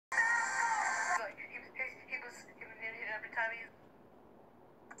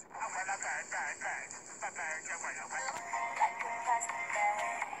And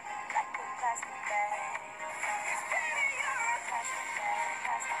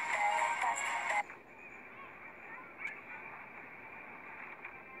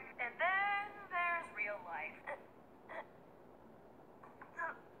then there's real life.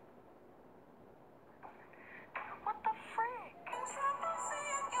 What the frick?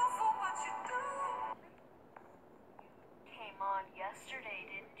 Came on yesterday,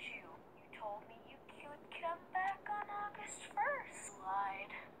 didn't you? You told me you would come back on August 1st.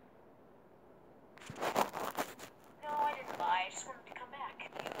 Lied. No, I didn't lie. I just wanted to come back. You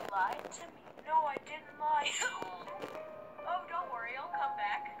lied to me. No, I didn't lie. Oh, don't worry. I'll come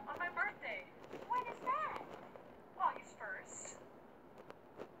back on my birthday. When is that? August 1st.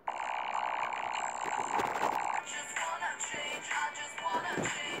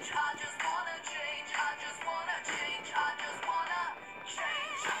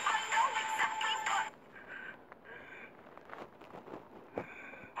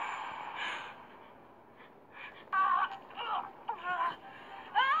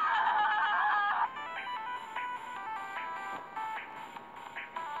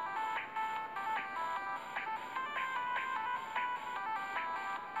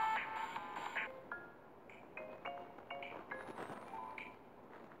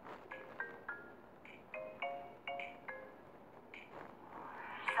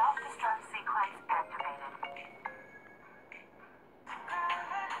 Self-destruct sequence activated.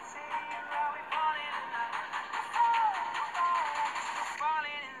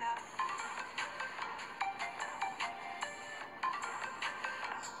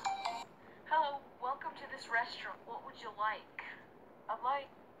 Hello, welcome to this restaurant. What would you like? I'd like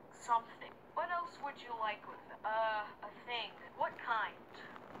something. What else would you like with it? A thing. What kind?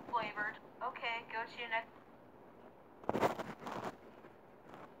 Flavored. Okay, go to your next.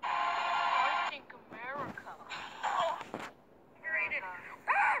 I think America. Oh, rated.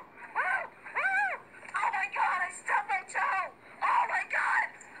 Oh my god, I stubbed my toe! Oh my god!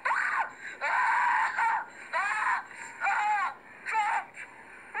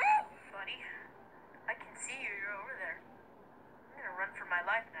 Buddy, I can see you. You're over there. I'm gonna run for my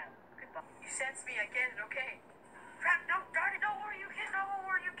life now. Goodbye. You sense me. I get it. Okay. Crap! No, darn it! No, are you kidding? No,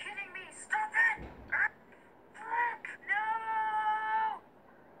 are you kidding me? Stop it! Frick! No!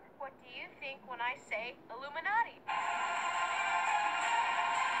 What do you think when I say Illuminati? I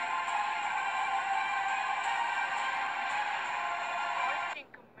think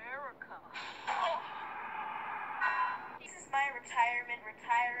America. Oh. This is my retirement,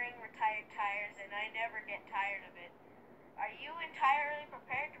 retired tires, and I never get tired of it. Are you entirely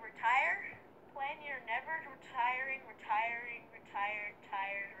prepared to retire? Plan your never retired retirement.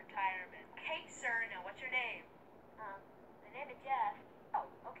 Okay, sir, now what's your name? My name is Jeff. Oh,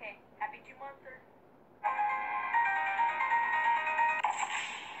 okay. Happy 2 months, sir.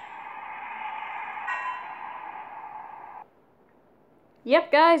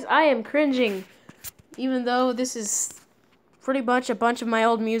 Yep, guys, I am cringing. Even though this is pretty much a bunch of my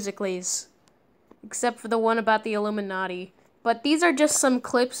old musicallys. Except for the one about the Illuminati. But these are just some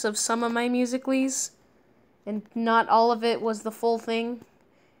clips of some of my musicallys. And not all of it was the full thing.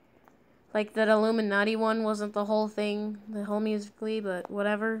 Like, that Illuminati one wasn't the whole thing, the whole musically, but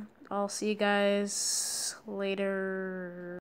whatever. I'll see you guys later.